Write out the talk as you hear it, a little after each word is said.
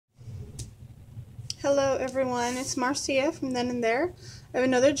Hello everyone, it's Marcia from Then&There. I have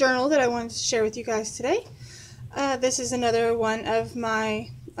another journal that I wanted to share with you guys today. This is another one of my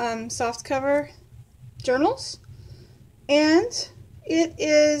softcover journals, and it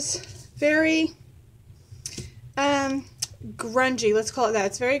is very grungy, let's call it that.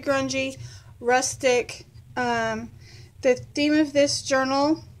 It's very grungy, rustic. The theme of this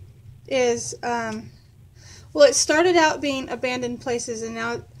journal is, well, it started out being abandoned places, and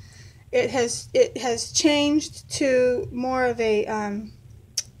now it has changed to more of a I'm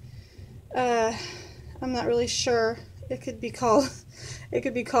not really sure. It could be called decay. It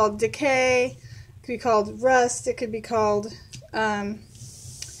could be called rust. It could be called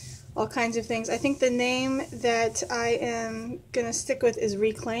all kinds of things. I think the name that I am gonna stick with is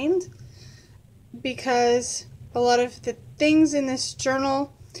reclaimed, because a lot of the things in this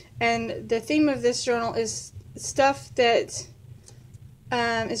journal and the theme of this journal is stuff that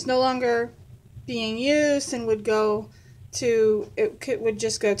is no longer being used and would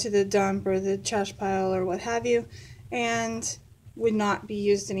just go to the dump or the trash pile or what have you, and would not be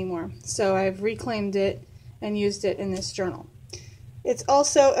used anymore. So I've reclaimed it and used it in this journal. It's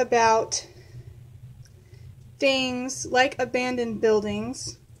also about things like abandoned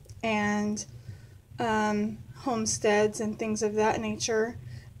buildings and homesteads and things of that nature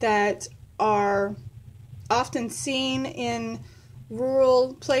that are often seen in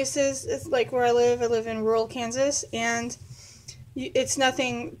rural places. It's like where I live in rural Kansas, and it's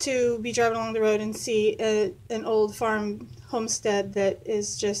nothing to be driving along the road and see an old farm homestead that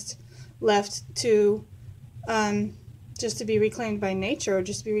is just left to just to be reclaimed by nature, or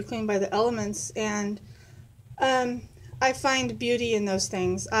just to be reclaimed by the elements. And I find beauty in those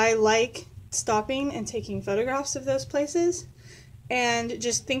things. I like stopping and taking photographs of those places and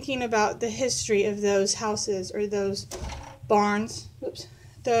just thinking about the history of those houses or those barns,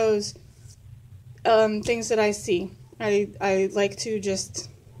 those things that I see. I like to just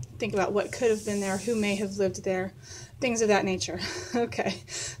think about what could have been there, who may have lived there, things of that nature. Okay,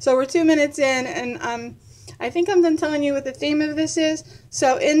 so we're 2 minutes in, and I think I'm done telling you what the theme of this is.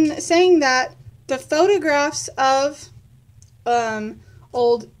 So in saying that, the photographs of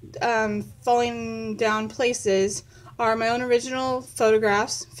old falling down places are my own original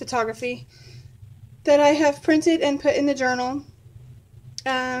photography that I have printed and put in the journal.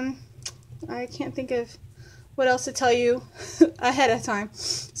 I can't think of what else to tell you ahead of time,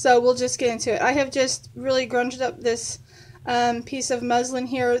 so we'll just get into it. I have just really grunged up this piece of muslin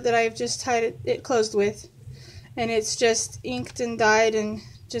here that I've just tied it closed with, and it's just inked and dyed and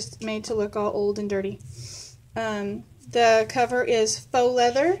just made to look all old and dirty. The cover is faux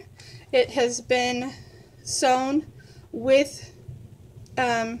leather. It has been sewn with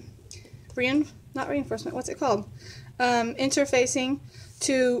not reinforcement, what's it called? Interfacing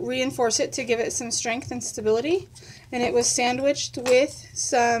to reinforce it, to give it some strength and stability. And it was sandwiched with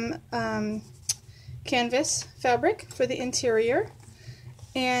some canvas fabric for the interior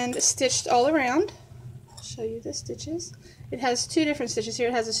and stitched all around. I'll show you the stitches. It has two different stitches here.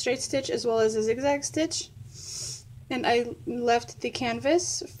 It has a straight stitch as well as a zigzag stitch. And I left the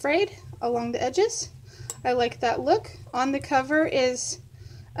canvas frayed along the edges. I like that look. On the cover is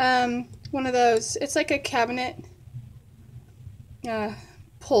one of those, it's like a cabinet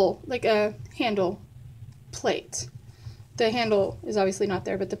pull, like a handle plate. The handle is obviously not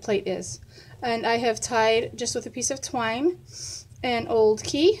there, but the plate is. And I have tied, just with a piece of twine, an old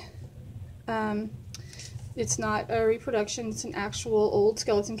key. It's not a reproduction, it's an actual old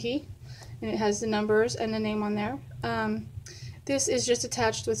skeleton key, and it has the numbers and the name on there. This is just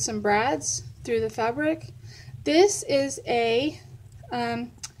attached with some brads through the fabric. This is a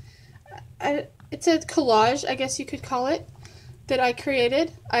it's a collage, I guess you could call it, that I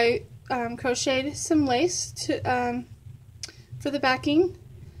created. I crocheted some lace for the backing.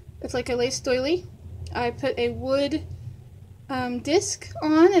 It's like a lace doily. I put a wood disc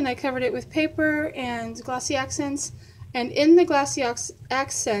on, and I covered it with paper and glossy accents. And in the glossy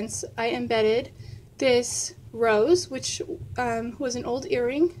accents, I embedded this rose, which was an old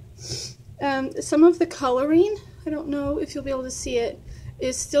earring. Some of the coloring, I don't know if you'll be able to see it,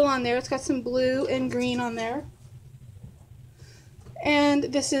 is still on there. It's got some blue and green on there. And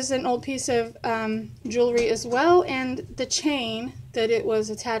this is an old piece of jewelry as well, and the chain that it was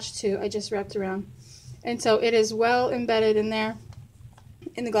attached to, I just wrapped around. And so it is well embedded in there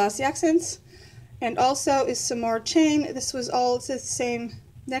in the glossy accents. And also is some more chain. This was all the same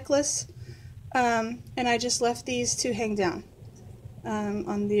necklace, and I just left these to hang down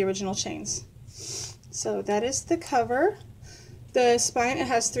on the original chains. So that is the cover. The spine, it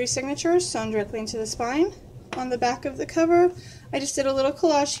has 3 signatures sewn directly into the spine. On the back of the cover, I just did a little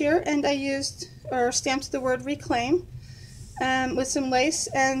collage here, and I used or stamped the word reclaim with some lace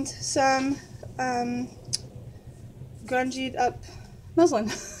and some grungied up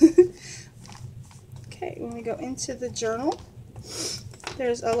muslin. Okay, when we go into the journal,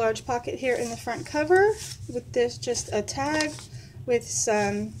 there's a large pocket here in the front cover with this just a tag with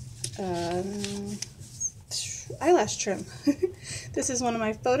some eyelash trim. This is one of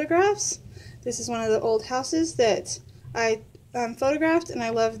my photographs. This is one of the old houses that I photographed, and I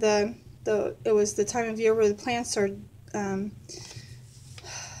love it was the time of year where the plants are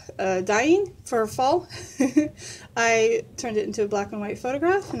dying for fall. I turned it into a black and white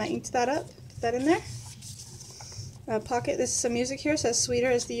photograph, and I inked that up, put that in there. Pocket, this is some music here, it says sweeter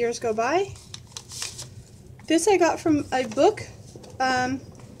as the years go by. This I got from a book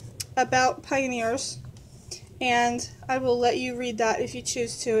about pioneers, and I will let you read that if you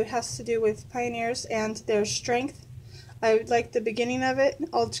choose to. It has to do with pioneers and their strength. I like the beginning of it.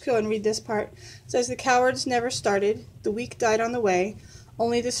 I'll just go and read this part. It says, the cowards never started, the weak died on the way,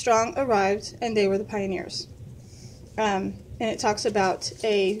 only the strong arrived, and they were the pioneers. And it talks about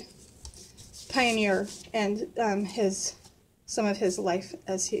a pioneer and some of his life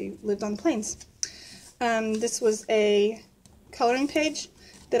as he lived on the plains. This was a coloring page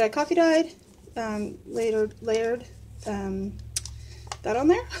that I coffee dyed, layered that on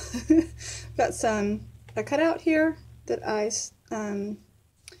there. Got a cutout here that I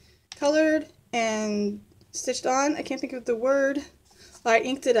colored and stitched on. I can't think of the word. I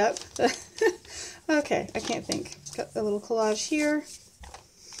inked it up. Okay, I can't think. Got a little collage here.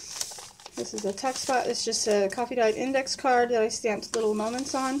 This is a tuck spot. It's just a coffee dyed index card that I stamped little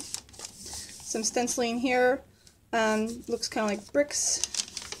moments on. Some stenciling here. Looks kind of like bricks.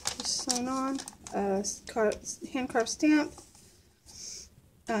 Just sewn on. Hand carved stamp.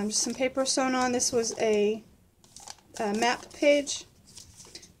 Just some paper sewn on. This was a map page.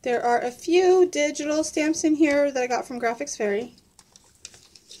 There are a few digital stamps in here that I got from Graphics Fairy.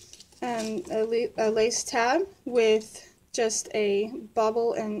 And a lace tab with just a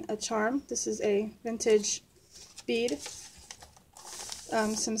bauble and a charm. This is a vintage bead.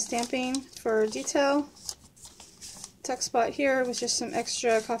 Some stamping for detail. Tuck spot here with just some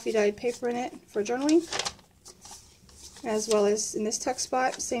extra coffee dyed paper in it for journaling. As well as in this tuck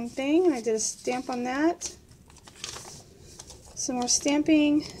spot, same thing. I did a stamp on that. Some more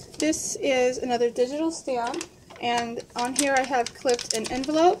stamping. This is another digital stamp, and on here I have clipped an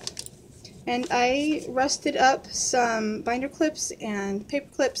envelope. And I rusted up some binder clips and paper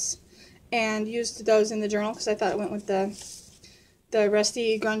clips and used those in the journal because I thought it went with the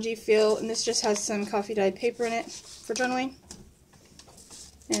rusty, grungy feel. And this just has some coffee dyed paper in it for journaling.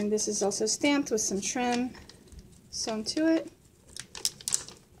 And this is also stamped with some trim sewn to it.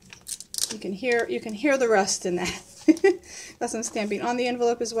 You can hear the rust in that. Got some stamping on the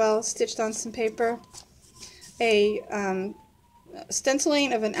envelope as well, stitched on some paper. A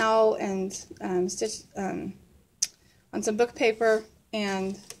stenciling of an owl and stitched on some book paper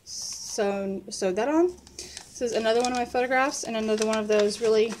and sewed that on. This is another one of my photographs and another one of those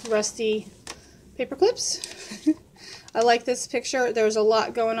really rusty paper clips. I like this picture. There's a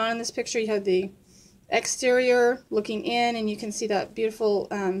lot going on in this picture. You have the exterior looking in, and you can see that beautiful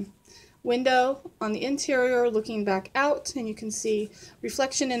window on the interior looking back out, and you can see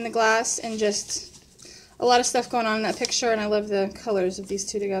reflection in the glass and just a lot of stuff going on in that picture, and I love the colors of these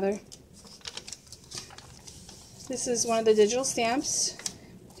two together. This is one of the digital stamps.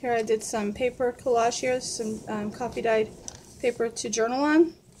 Here I did some paper collage here, some coffee dyed paper to journal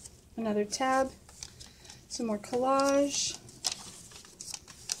on. Another tab. Some more collage.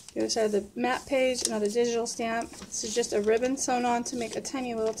 The other side of the map page, another digital stamp. This is just a ribbon sewn on to make a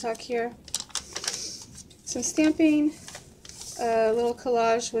tiny little tuck here. Some stamping. A little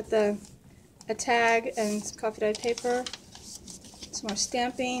collage with a tag and some coffee dyed paper. Some more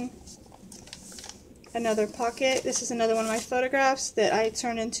stamping. Another pocket. This is another one of my photographs that I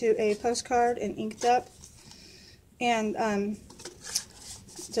turned into a postcard and inked up. And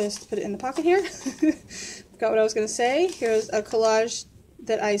just put it in the pocket here. Forgot what I was going to say. Here's a collage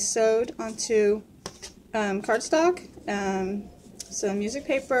that I sewed onto cardstock. Some music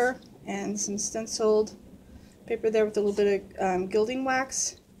paper and some stenciled paper there with a little bit of gilding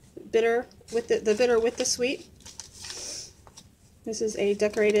wax. Bitter with the bitter with the sweet. This is a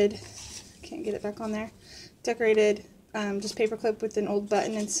decorated, can't get it back on there, decorated just paper clip with an old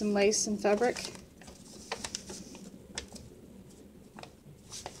button and some lace and fabric.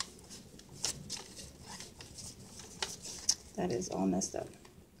 That is all messed up.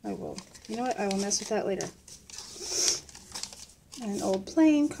 You know what, I will mess with that later. An old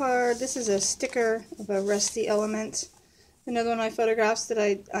playing card. This is a sticker of a rusty element Another one of my photographs that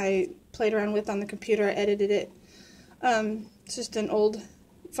I played around with on the computer. I edited it. It's just an old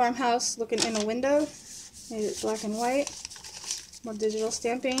farmhouse looking in a window. Made it black and white. More digital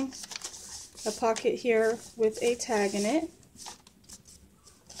stamping. A pocket here with a tag in it.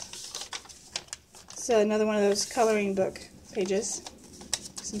 So another one of those coloring book pages.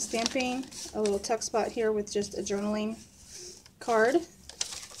 Some stamping. A little tuck spot here with just a journaling card.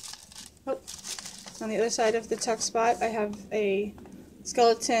 Oh. On the other side of the tuck spot, I have a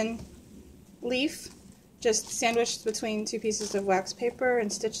skeleton leaf just sandwiched between two pieces of wax paper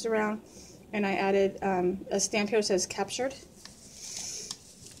and stitched around, and I added a stamp here that says captured.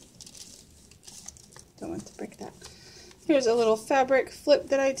 Don't want to break that. Here's a little fabric flip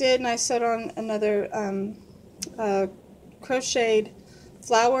that I did, and I sewed on another crocheted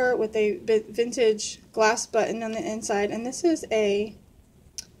flower with a vintage glass button on the inside, and this is a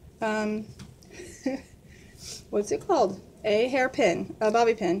what's it called? A hairpin, a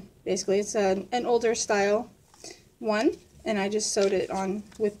bobby pin. Basically, it's an older style one, and I just sewed it on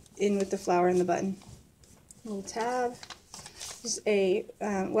with the flower and the button. A little tab. This is a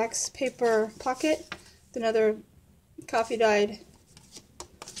wax paper pocket with another coffee dyed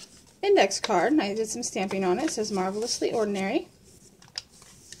index card, and I did some stamping on it. It says Marvelously Ordinary.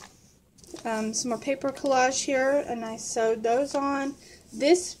 Some more paper collage here, and I sewed those on.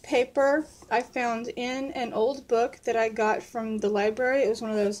 This paper I found in an old book that I got from the library. It was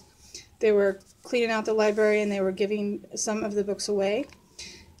one of those, they were cleaning out the library and they were giving some of the books away.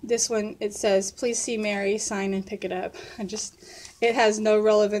 This one, it says, "Please see Mary, sign and pick it up." It has no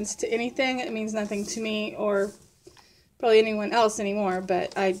relevance to anything. It means nothing to me or probably anyone else anymore,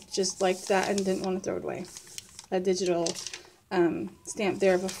 but I just liked that and didn't want to throw it away. A digital stamp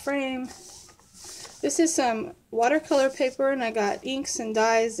there of a frame. This is some watercolor paper, and I got inks and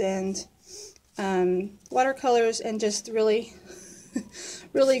dyes and watercolors and just really,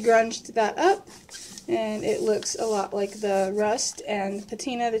 really grunged that up. And it looks a lot like the rust and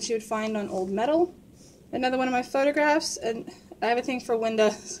patina that you would find on old metal. Another one of my photographs, and I have a thing for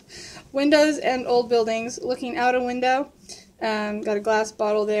windows. Windows and old buildings, looking out a window. Got a glass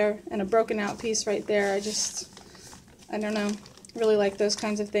bottle there and a broken out piece right there. I don't know, really like those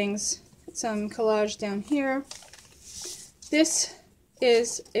kinds of things. Some collage down here. This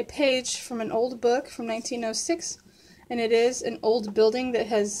is a page from an old book from 1906, and it is an old building that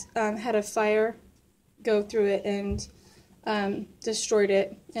has had a fire go through it and destroyed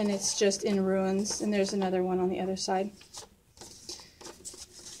it, and it's just in ruins. And there's another one on the other side.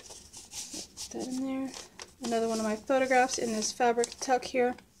 Put that in there. Another one of my photographs in this fabric tuck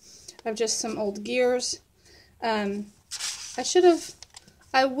here of just some old gears.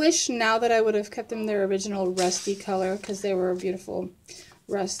 I wish now that I would have kept them their original rusty color, because they were a beautiful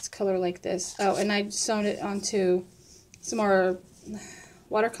rust color like this. Oh, and I sewn it onto some more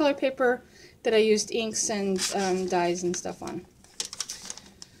watercolor paper that I used inks and dyes and stuff on.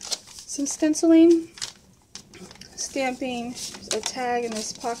 Some stenciling, stamping, a tag in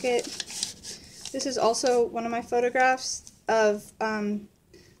this pocket. This is also one of my photographs of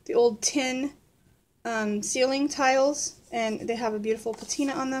the old tin ceiling tiles, and they have a beautiful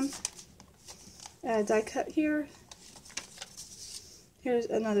patina on them. Die cut here. Here's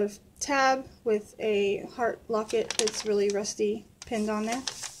another tab with a heart locket that's really rusty pinned on there.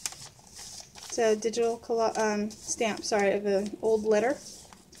 It's a digital stamp, sorry, of an old letter.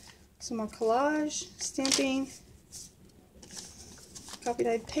 Some more collage, stamping, copy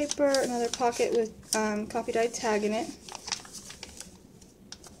dyed paper, another pocket with copy dyed tag in it.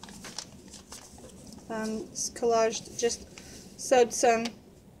 Collaged, just sewed some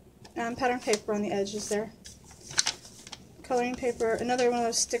pattern paper on the edges there. Coloring paper, another one of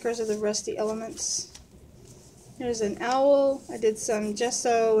those stickers of the rusty elements. Here's an owl. I did some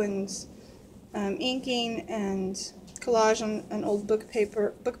gesso and inking and collage on an old book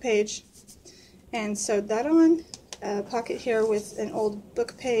page and sewed that on. A pocket here with an old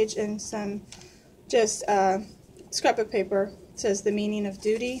book page and some just scrapbook paper. It says "The Meaning of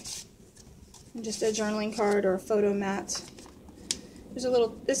Duty." And just a journaling card or a photo mat. There's a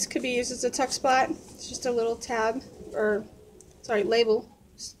little, this could be used as a tuck spot. It's just a little tab, or sorry, label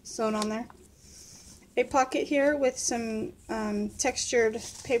sewn on there. A pocket here with some textured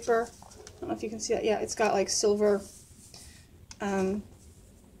paper. I don't know if you can see that. Yeah, it's got like silver.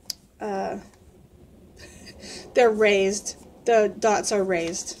 They're raised. The dots are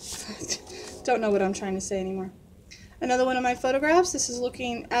raised. Don't know what I'm trying to say anymore. Another one of my photographs. This is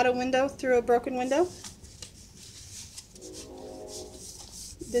looking at a window through a broken window.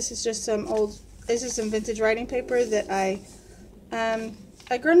 This is just some vintage writing paper that I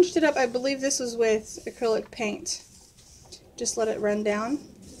grunged it up. I believe this was with acrylic paint. just let it run down.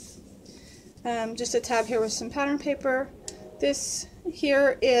 Just a tab here with some pattern paper. This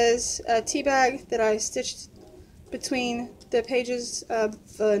here is a tea bag that I stitched between the pages of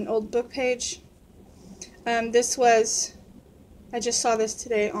an old book page. This was, I just saw this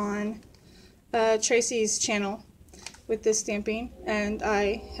today on Tracy's channel with this stamping, and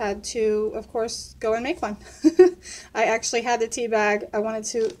I had to, of course, go and make one. I actually had the tea bag I wanted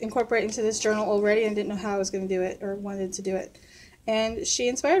to incorporate into this journal already and didn't know how I was going to do it or wanted to do it. And she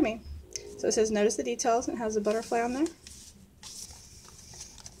inspired me. So it says, notice the details, and it has a butterfly on there.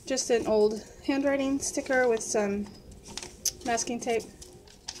 Just an old handwriting sticker with some masking tape,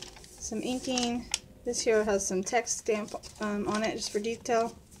 some inking. This here has some text stamp on it just for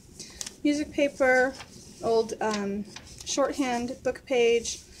detail. Music paper, old shorthand book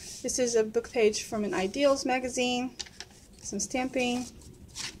page. This is a book page from an Ideals magazine. Some stamping.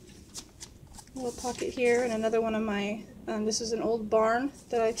 A little pocket here, and another one of my, this is an old barn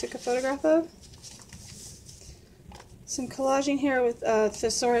that I took a photograph of. Some collaging here with a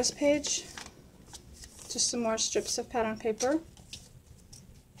thesaurus page. Just some more strips of pattern paper.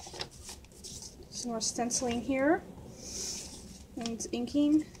 Some more stenciling here. And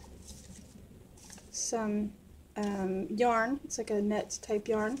inking. Some yarn, it's like a net type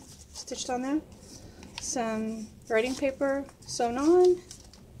yarn stitched on there. Some writing paper sewn on.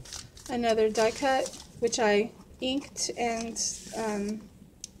 Another die cut, which I inked and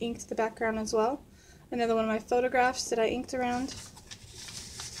inked the background as well. Another one of my photographs that I inked around.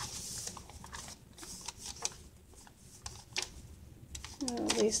 A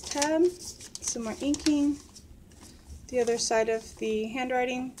lace tab, some more inking. The other side of the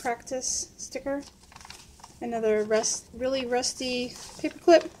handwriting practice sticker. Another really rusty paper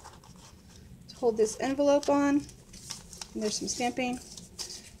clip to hold this envelope on. And there's some stamping,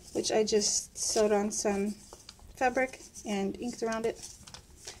 which I just sewed on some fabric and inked around it.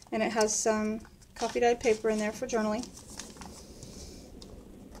 And it has some coffee dyed paper in there for journaling.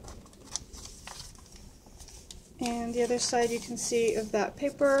 And the other side you can see of that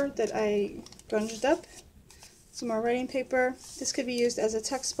paper that I grunged up. Some more writing paper. This could be used as a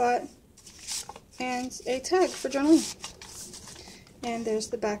tuck spot and a tag for journaling. And there's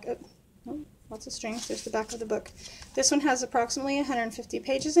the back of, oh, lots of strings. There's the back of the book. This one has approximately 150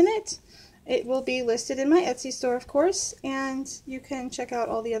 pages in it. It will be listed in my Etsy store, of course, and you can check out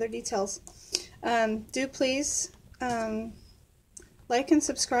all the other details. Do please like and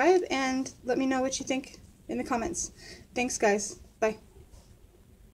subscribe, and let me know what you think in the comments. Thanks, guys. Bye.